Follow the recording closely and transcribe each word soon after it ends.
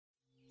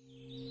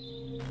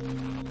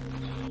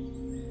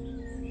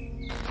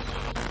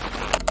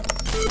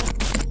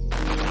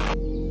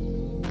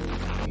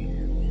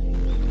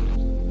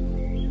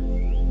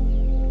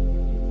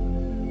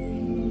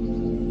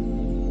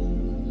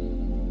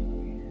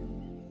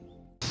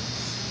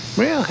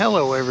Well,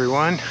 hello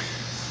everyone.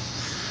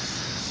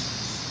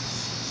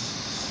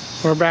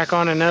 We're back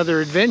on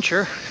another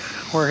adventure.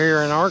 We're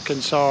here in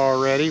Arkansas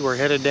already. We're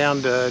headed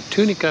down to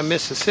Tunica,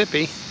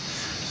 Mississippi.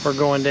 We're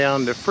going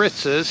down to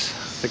Fritz's,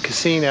 the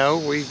casino.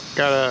 We've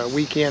got a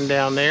weekend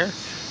down there.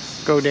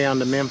 Go down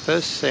to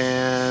Memphis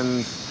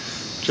and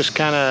just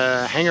kind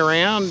of hang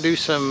around, do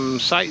some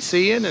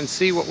sightseeing and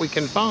see what we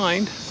can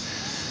find.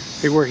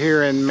 We're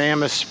here in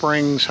Mammoth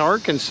Springs,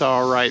 Arkansas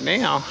right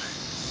now,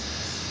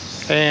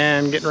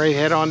 and getting ready to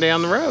head on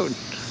down the road.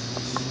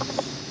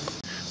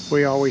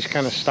 We always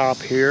kind of stop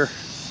here.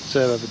 It's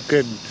a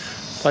good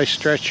place to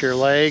stretch your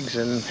legs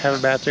and have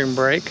a bathroom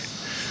break.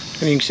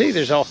 And you can see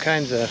there's all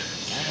kinds of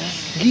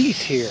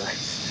geese here.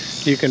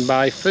 You can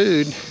buy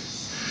food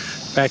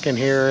back in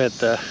here at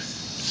the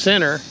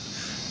center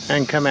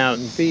and come out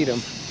and feed them.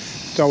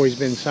 It's always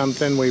been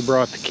something we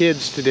brought the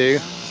kids to do.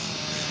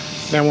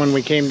 Then when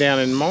we came down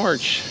in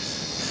March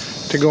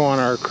to go on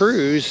our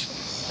cruise,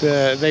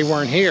 they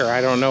weren't here.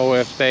 I don't know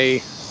if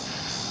they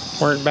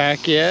weren't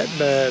back yet,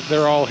 but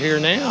they're all here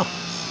now.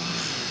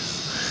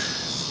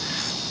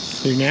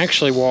 You can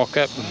actually walk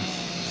up and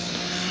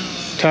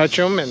touch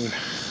them, and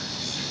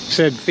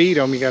said feed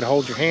them. You got to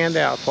hold your hand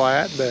out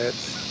flat, but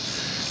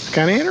it's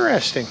kind of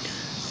interesting.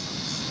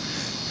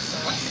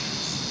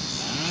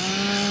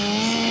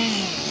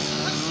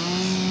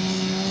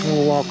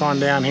 We'll walk on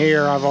down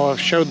here. I've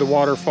showed the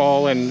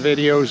waterfall in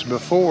videos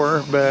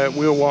before, but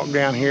we'll walk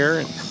down here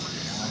and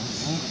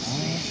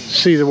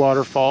see the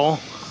waterfall.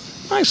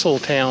 Nice little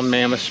town,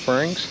 Mammoth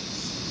Springs.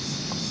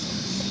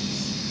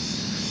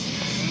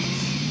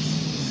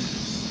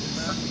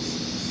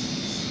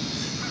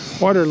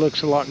 Water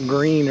looks a lot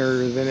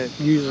greener than it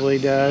usually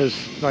does,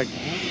 like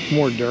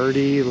more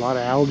dirty, a lot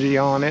of algae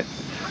on it.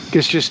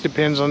 Guess just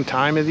depends on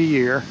time of the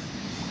year.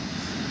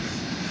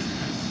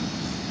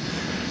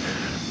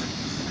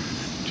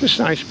 Just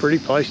a nice, pretty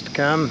place to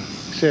come. Like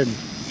I said,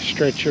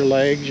 stretch your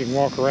legs. You can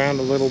walk around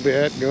a little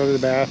bit, go to the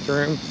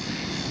bathroom,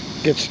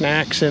 get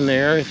snacks in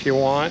there if you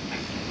want,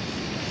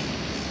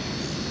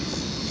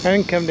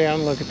 and come down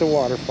and look at the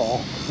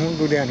waterfall. We'll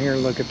go down here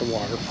and look at the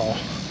waterfall.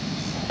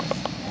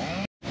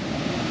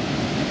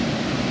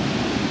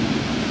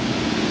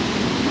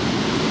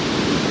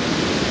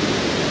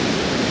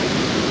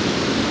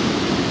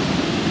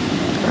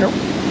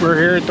 We're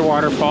here at the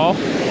waterfall.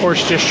 Of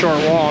course, just short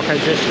walk. I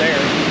just there.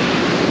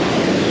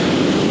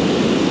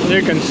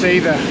 You can see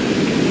the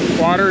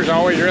water is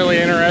always really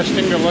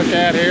interesting to look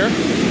at here.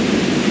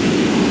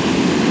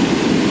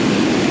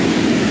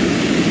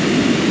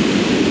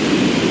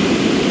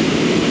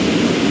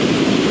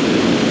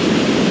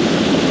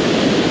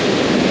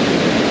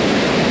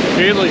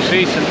 Usually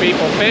see some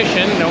people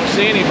fishing. Don't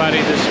see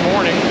anybody this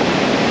morning.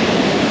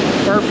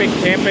 Perfect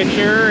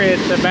temperature.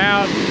 It's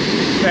about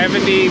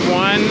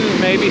 71,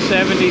 maybe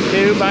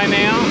 72 by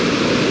now.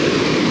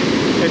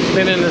 It's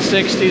been in the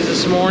 60s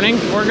this morning.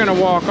 We're gonna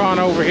walk on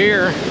over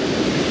here,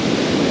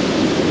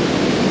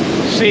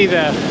 see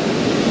the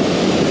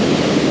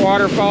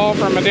waterfall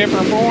from a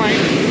different point.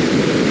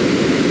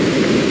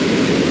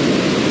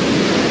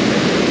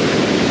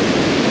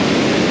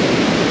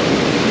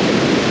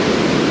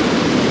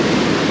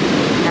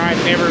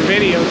 I've never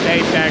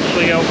videotaped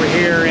actually over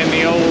here in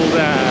the old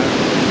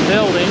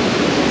building.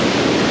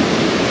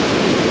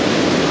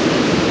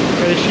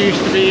 This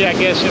used to be, I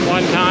guess at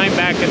one time,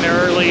 back in the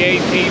early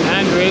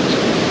 1800s,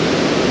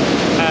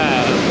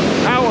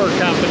 power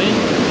company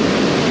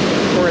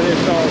where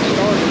this all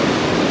started.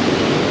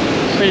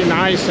 See,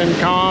 nice and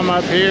calm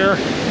up here.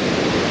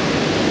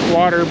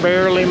 Water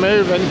barely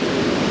moving.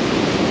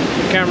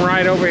 You come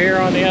right over here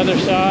on the other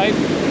side,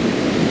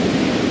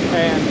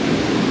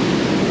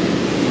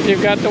 and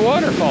you've got the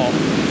waterfall.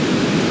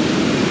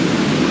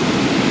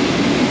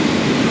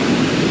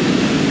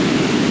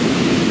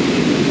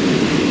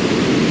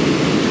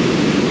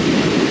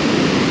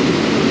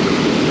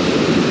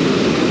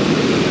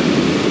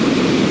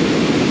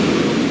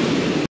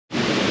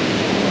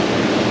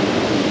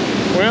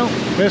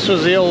 This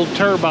was the old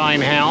turbine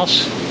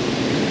house,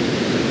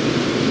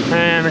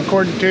 and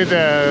according to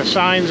the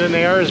signs in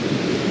there, is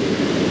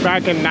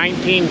back in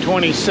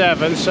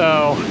 1927.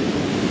 So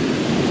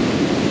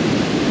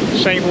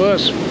St.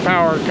 Louis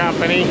Power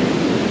Company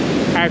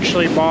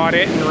actually bought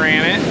it and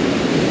ran it.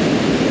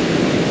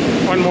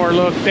 One more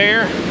look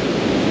there.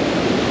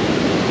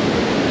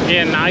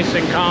 Again, nice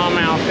and calm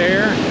out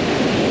there,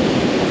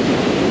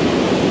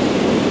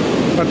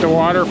 but the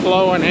water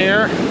flowing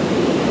here.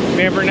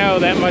 Never know,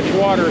 that much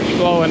water is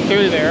flowing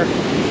through there,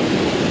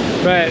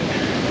 but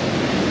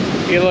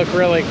if you look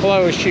really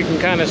close, you can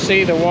kind of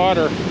see the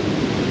water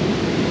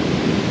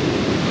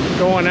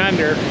going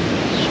under,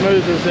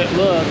 smooth as it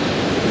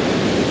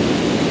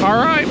looks. All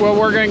right, well,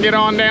 we're going to get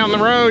on down the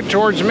road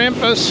towards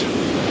Memphis.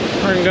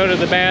 We're going to go to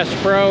the Bass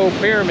Pro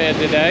Pyramid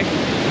today.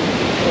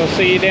 We'll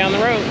see you down the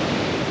road.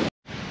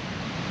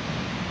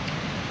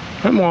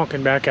 I'm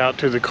walking back out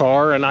to the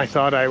car, and I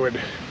thought I would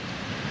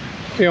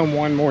film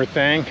one more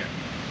thing.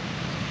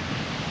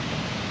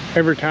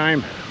 Every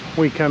time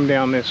we come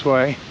down this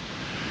way,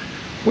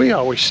 we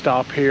always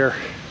stop here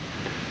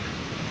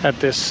at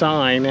this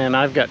sign, and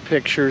I've got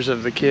pictures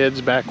of the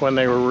kids back when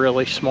they were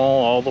really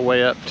small all the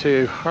way up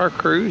to our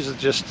cruise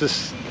just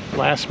this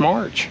last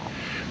March.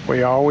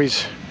 We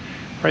always,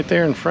 right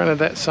there in front of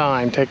that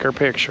sign, take our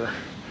picture.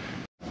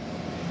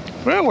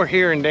 Well, we're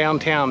here in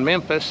downtown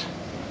Memphis.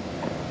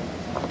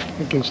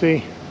 You can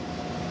see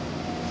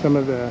some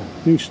of the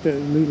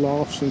new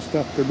lofts and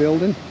stuff they're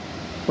building.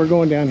 We're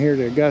going down here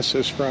to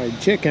Gus's Fried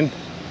Chicken,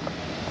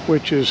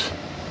 which is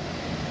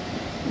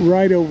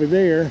right over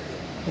there,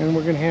 and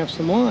we're gonna have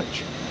some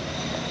lunch.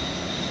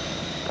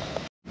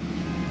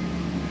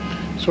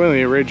 It's one of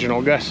the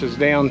original Gus's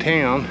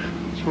downtown.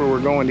 That's where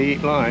we're going to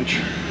eat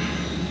lunch.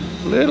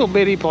 Little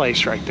bitty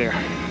place right there,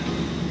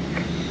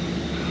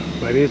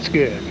 but it's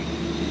good.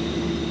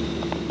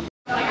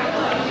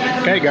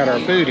 Okay, got our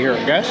food here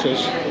at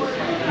Gus's.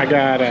 I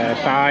got a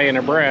thigh and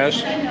a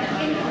breast,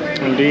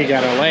 and Dee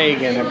got a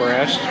leg and a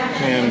breast,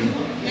 and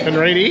been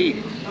ready to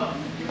eat.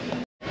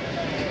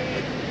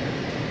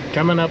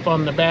 Coming up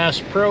on the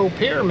Bass Pro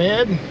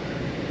Pyramid.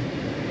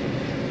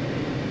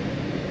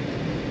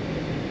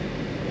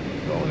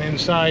 Going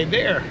inside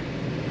there.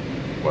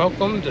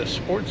 Welcome to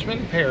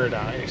Sportsman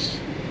Paradise.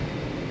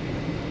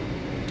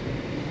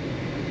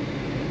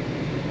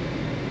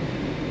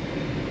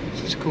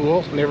 This is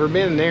cool, never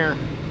been there.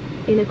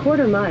 In a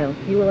quarter mile,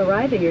 you will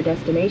arrive at your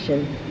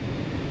destination.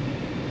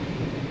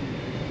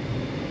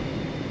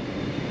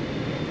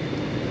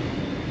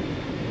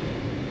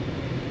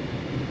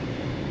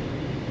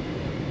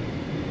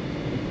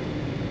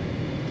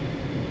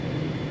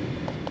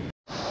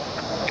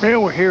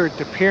 Well, we're here at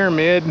the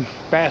Pyramid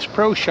Bass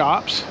Pro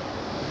Shops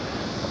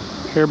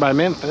here by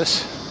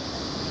Memphis.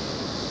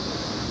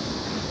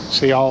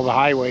 See all the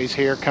highways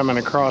here coming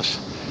across.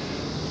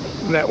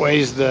 That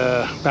way's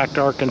the back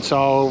to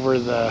Arkansas over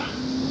the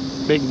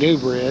big new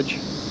bridge.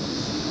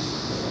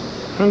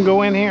 I'm gonna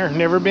go in here.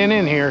 Never been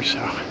in here, so.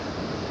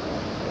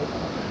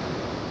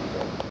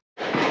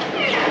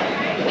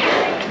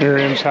 Here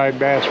inside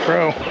Bass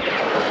Pro.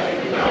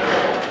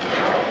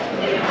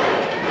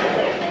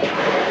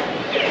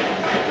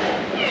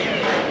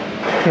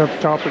 Up the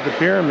top of the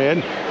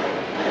pyramid.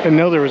 Didn't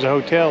know there was a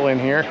hotel in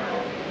here.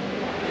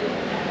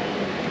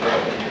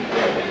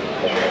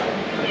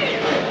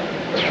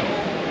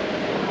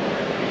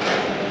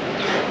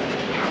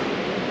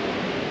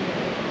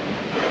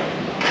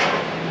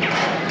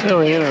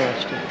 Really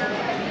interesting.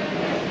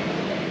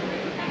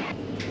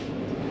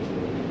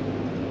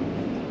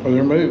 Well,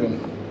 they're moving.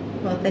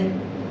 Well,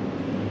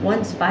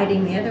 one's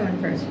fighting the other one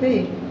for his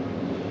food.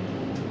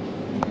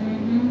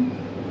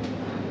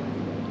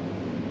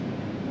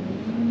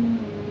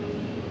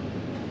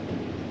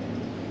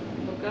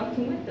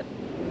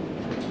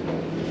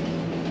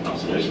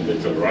 Observation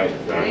bit to the right,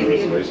 down the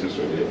reservations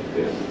for it.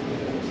 Yeah.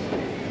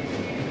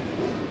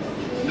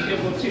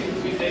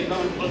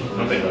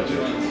 Nothing about you.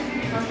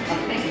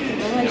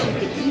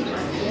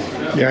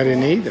 Yeah, I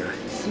didn't either.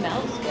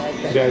 Smells good.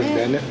 It does,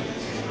 doesn't it?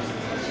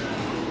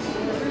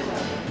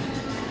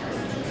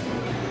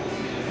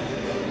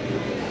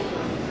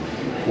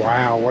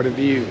 Wow, what a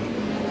view.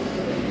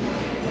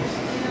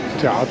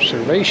 The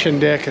observation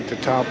deck at the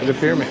top of the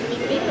pyramid.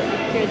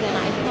 Bigger than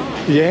I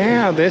thought.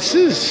 Yeah, this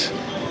is...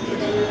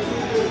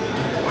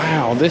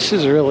 Wow, this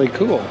is really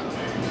cool. Could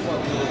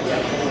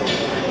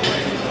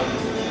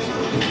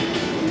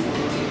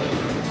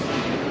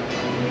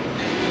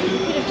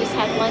have just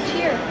had lunch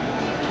here.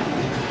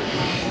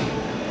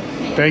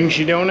 Things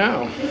you don't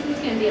know. This is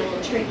going to be a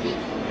little tricky.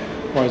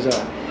 Why is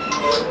that?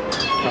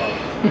 Oh.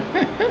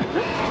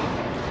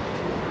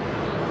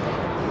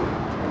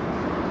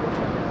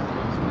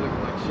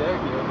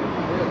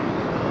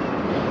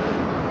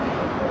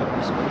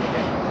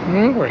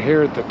 We're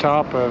here at the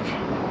top of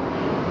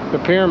the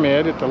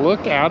pyramid at the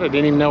lookout. I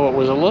didn't even know it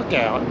was a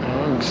lookout. You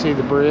can see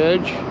the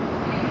bridge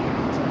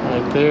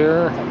right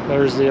there.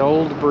 There's the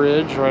old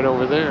bridge right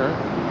over there.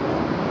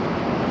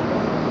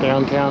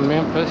 Downtown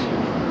Memphis.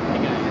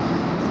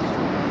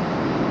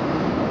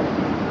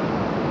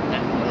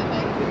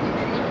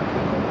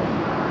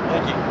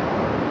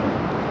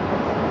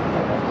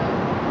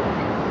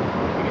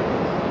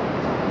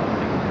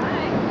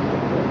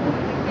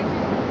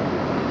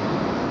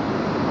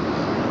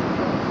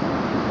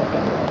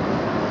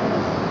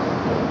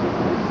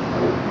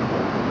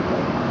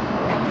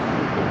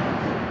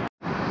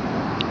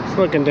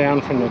 Looking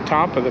down from the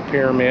top of the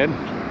pyramid,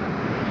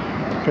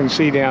 you can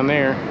see down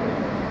there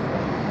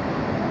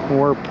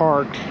we're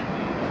parked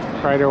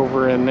right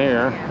over in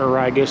there, or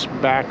I guess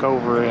back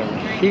over in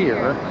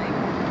here.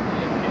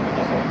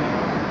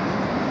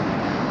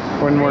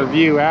 One more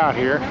view out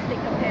here.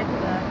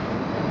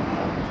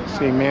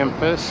 See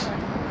Memphis,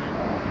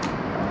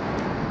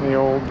 the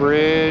old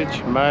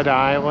bridge, Mud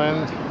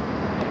Island,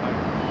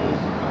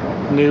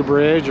 new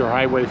bridge or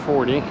Highway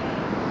 40.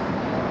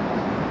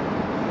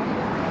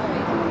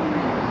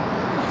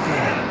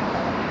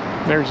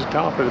 There's the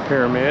top of the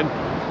pyramid.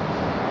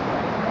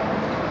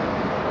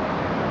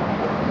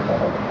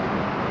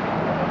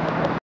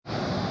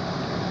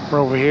 We're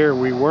over here.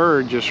 We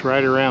were just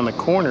right around the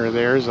corner.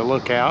 There's a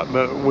lookout,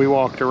 but we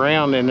walked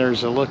around and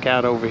there's a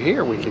lookout over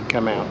here we could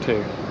come out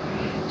to.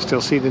 Still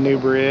see the new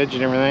bridge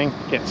and everything.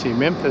 Can't see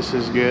Memphis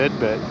is good,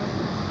 but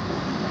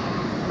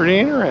pretty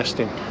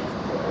interesting.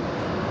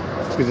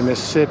 See the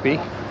Mississippi.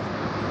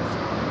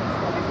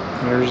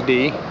 There's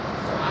D.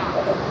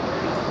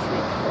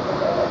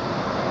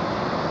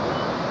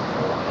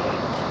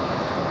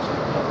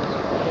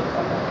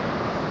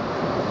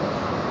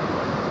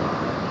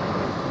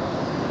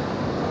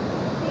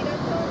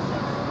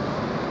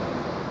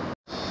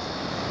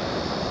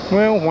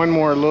 Well, one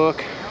more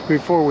look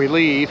before we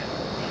leave,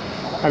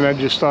 and I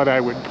just thought I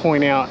would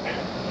point out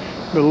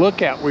the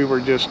lookout we were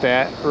just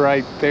at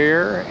right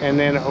there and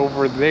then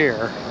over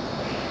there.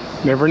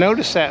 Never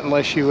noticed that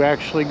unless you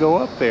actually go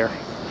up there.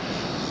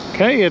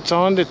 Okay, it's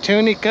on to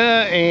Tunica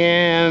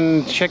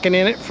and checking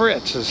in at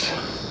Fritz's.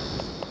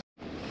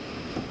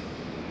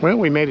 Well,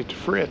 we made it to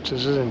Fritz.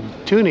 This is in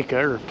Tunica,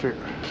 or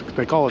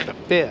they call it the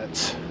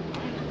Fitz,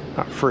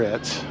 not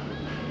Fritz.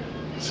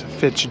 It's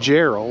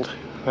Fitzgerald.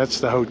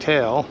 That's the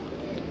hotel.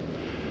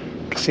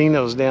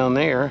 Casino's down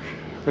there.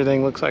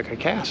 Everything looks like a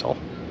castle.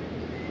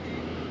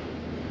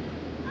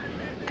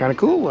 Kind of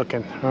cool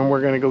looking. And we're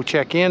gonna go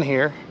check in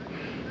here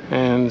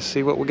and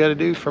see what we gotta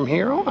do from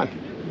here on.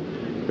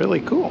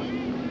 Really cool.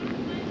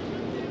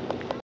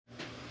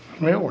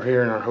 Well, we're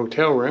here in our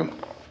hotel room.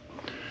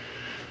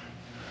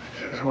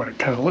 This is what it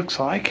kind of looks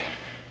like.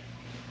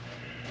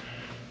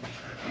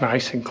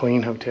 Nice and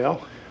clean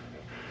hotel.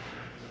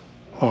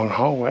 Long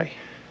hallway.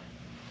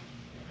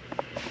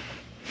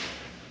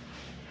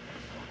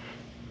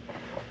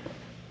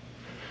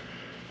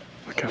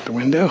 Look out the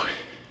window.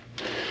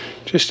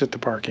 Just at the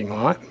parking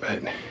lot,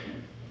 but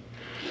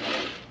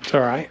it's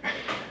all right.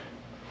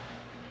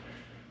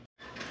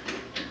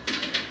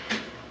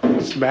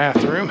 It's the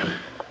bathroom.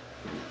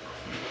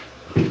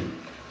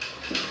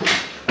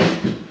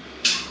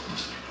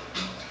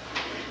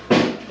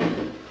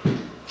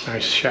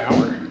 Nice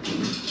shower.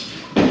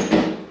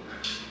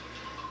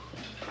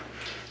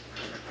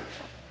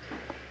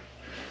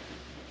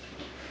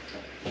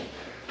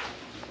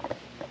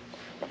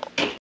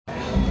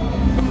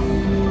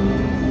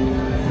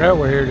 Well,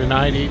 we're here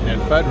tonight eating at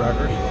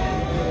Fuddruckers.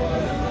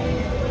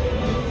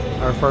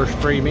 Our first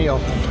free meal.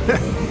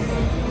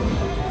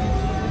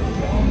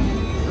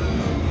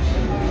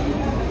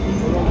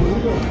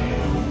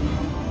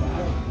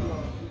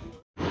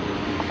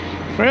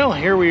 Well,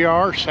 here we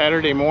are,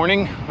 Saturday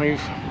morning.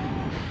 We've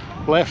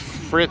left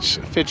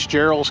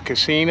Fitzgerald's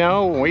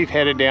Casino. We've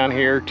headed down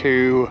here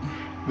to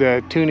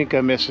the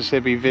Tunica,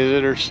 Mississippi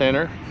Visitor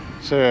Center.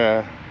 It's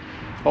a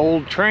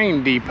old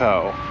train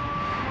depot.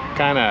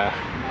 Kind of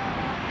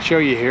show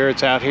you here.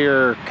 It's out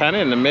here kind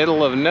of in the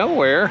middle of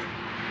nowhere.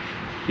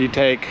 You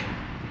take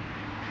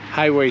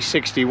Highway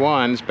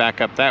 61's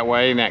back up that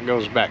way, and that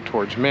goes back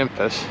towards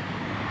Memphis.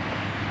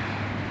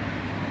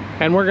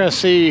 And we're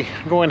gonna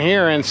go in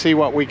here and see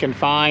what we can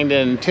find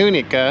in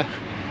Tunica,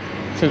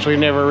 since we've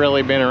never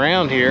really been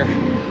around here,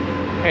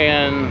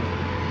 and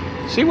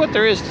see what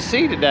there is to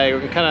see today. We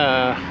can kind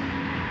of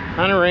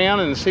hunt around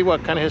and see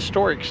what kind of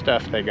historic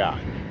stuff they got.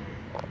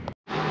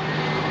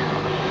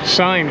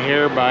 Sign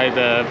here by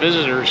the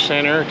visitor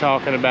center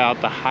talking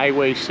about the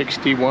Highway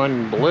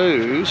 61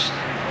 blues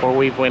before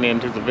we went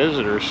into the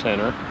visitor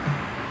center.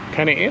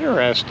 Kind of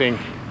interesting.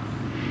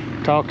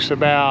 Talks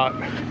about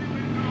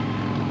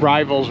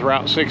rivals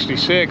Route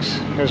 66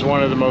 as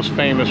one of the most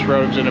famous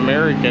roads in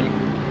American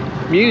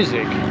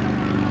music.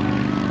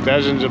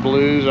 Dozens of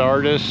blues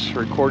artists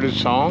recorded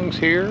songs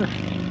here.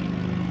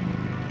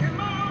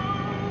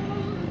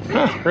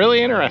 Huh,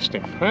 really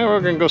interesting. Well,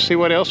 we're gonna go see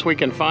what else we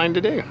can find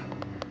to do.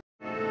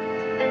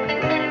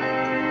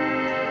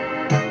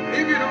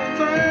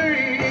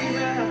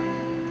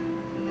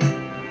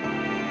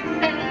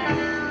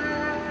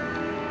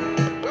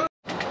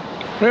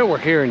 Well, we're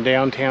here in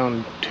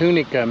downtown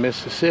Tunica,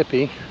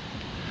 Mississippi,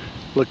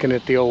 looking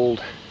at the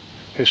old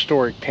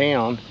historic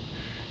town,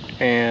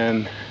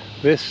 and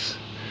this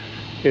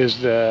is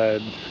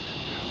the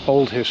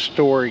old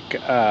historic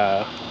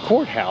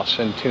courthouse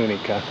in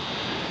Tunica.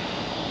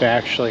 They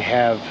actually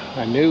have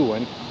a new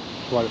one,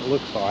 what it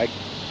looks like.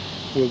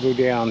 We'll go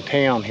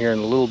downtown here in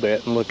a little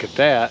bit and look at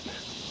that,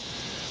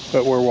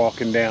 but we're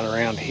walking down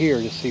around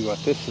here to see what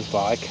this is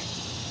like.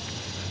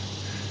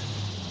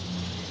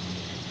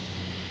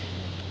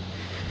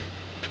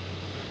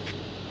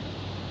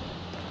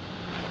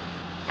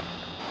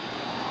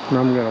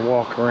 I'm going to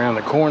walk around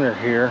the corner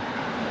here,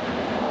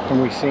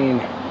 and we've seen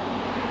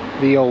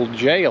the old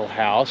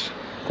jailhouse.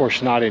 Of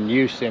course, not in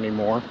use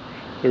anymore.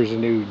 There's a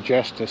new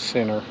Justice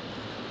Center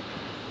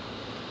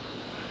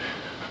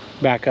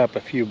back up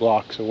a few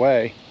blocks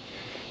away.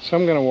 So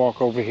I'm going to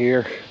walk over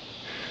here,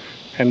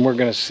 and we're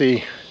going to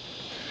see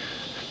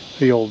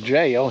the old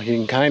jail. You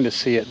can kind of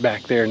see it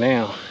back there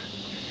now.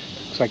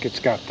 Looks like it's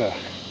got the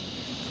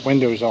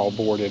windows all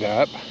boarded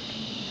up.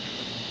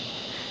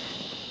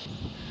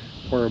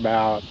 We're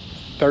about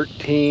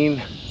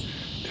 13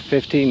 to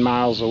 15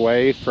 miles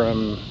away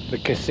from the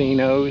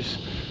casinos.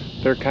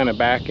 They're kind of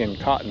back in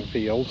cotton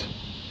fields.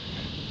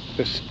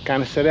 just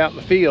kind of set out in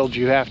the fields.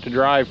 You have to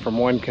drive from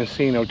one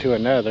casino to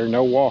another,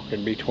 no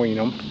walking between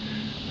them.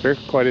 They're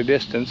quite a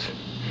distance.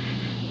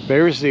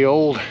 There's the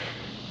old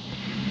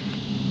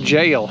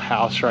jail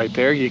house right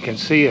there. You can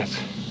see it's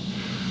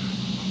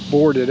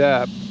boarded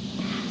up,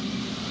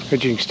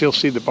 but you can still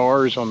see the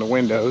bars on the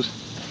windows.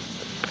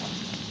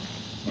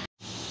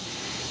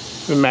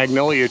 The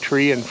magnolia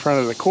tree in front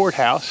of the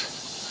courthouse.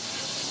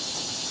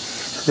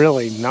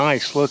 Really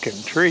nice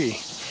looking tree.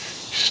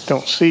 Just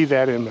don't see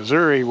that in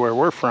Missouri where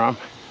we're from.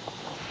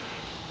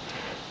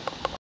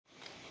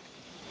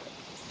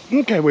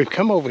 Okay, we've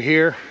come over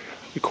here.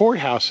 The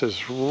courthouse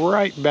is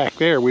right back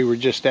there we were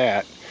just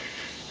at.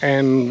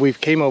 And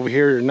we've came over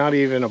here not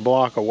even a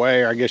block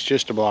away, or I guess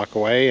just a block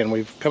away, and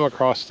we've come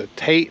across the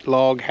Tate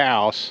log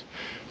house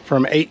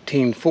from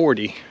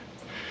 1840.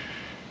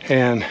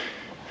 And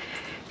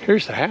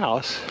here's the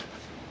house.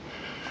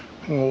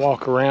 We'll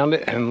walk around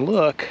it and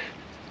look.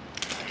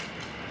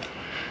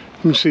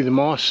 You can see the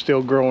moss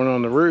still growing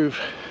on the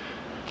roof.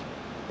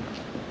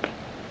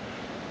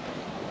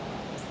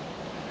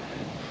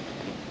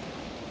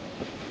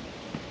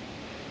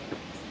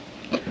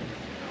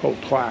 Old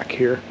plaque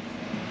here.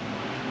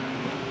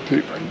 See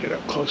if I can get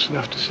up close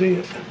enough to see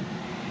it.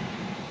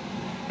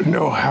 I don't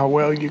know how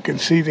well you can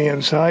see the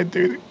inside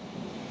through the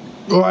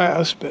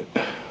glass, but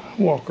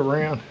walk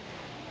around.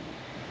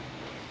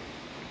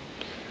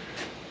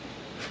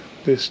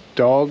 This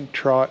dog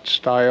trot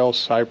style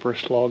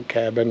cypress log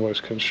cabin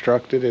was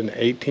constructed in the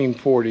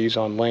 1840s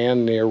on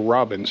land near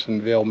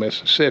Robinsonville,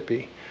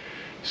 Mississippi.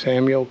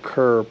 Samuel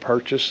Kerr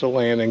purchased the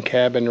land and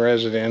cabin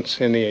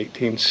residence in the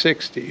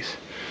 1860s.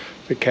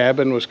 The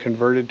cabin was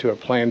converted to a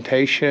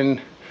plantation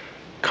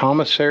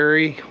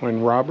commissary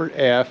when Robert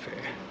F.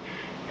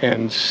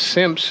 and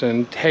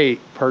Simpson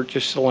Tate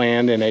purchased the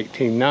land in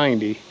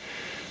 1890.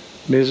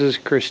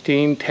 Mrs.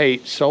 Christine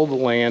Tate sold the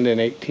land in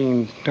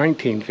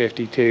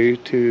 1952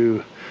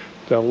 to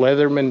the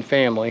Leatherman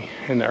family.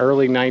 In the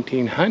early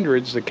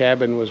 1900s, the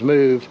cabin was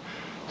moved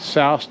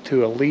south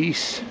to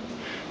Elise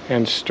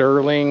and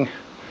Sterling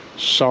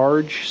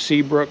Sarge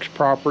Seabrook's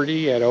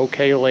property at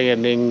OK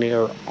Landing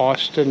near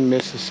Austin,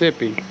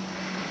 Mississippi.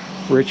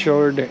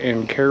 Richard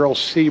and Carol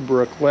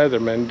Seabrook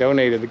Leatherman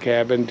donated the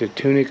cabin to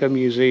Tunica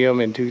Museum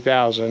in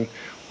 2000,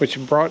 which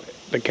brought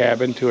the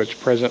cabin to its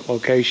present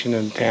location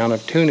in the town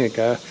of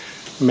Tunica,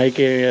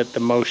 making it the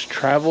most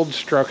traveled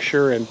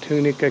structure in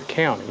Tunica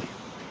County.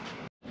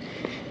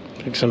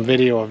 Take some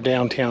video of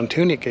downtown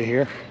Tunica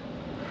here.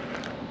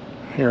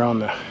 Here on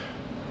the,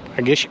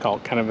 I guess you call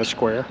it kind of a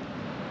square.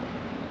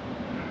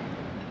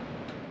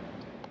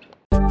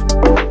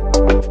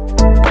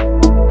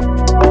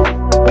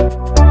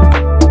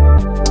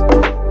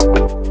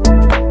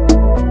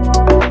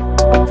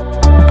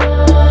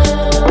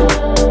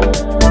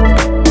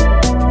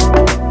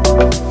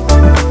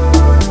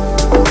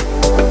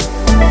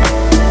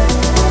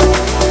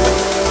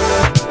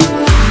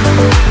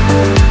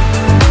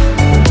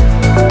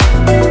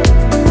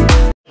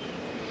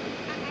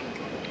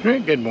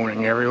 Good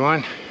morning,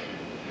 everyone.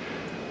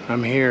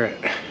 I'm here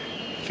at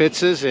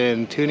Fitz's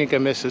in Tunica,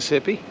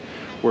 Mississippi.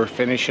 We're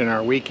finishing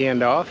our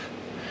weekend off.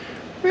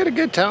 We had a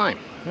good time.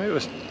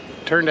 It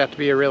turned out to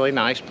be a really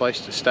nice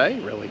place to stay,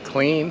 really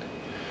clean.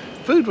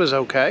 Food was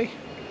okay.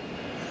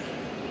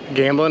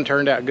 Gambling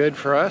turned out good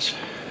for us.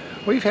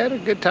 We've had a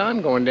good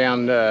time going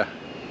down to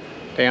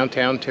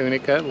downtown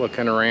Tunica,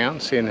 looking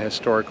around, seeing the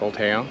historical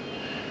town,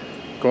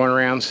 going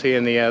around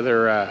seeing the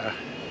other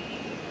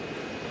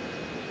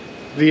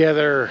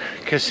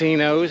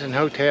casinos and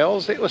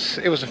hotels. It was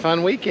a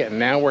fun weekend.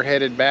 Now we're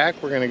headed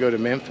back. We're going to go to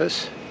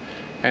Memphis,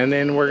 and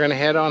then we're going to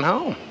head on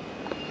home.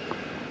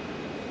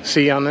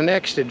 See you on the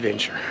next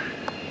adventure.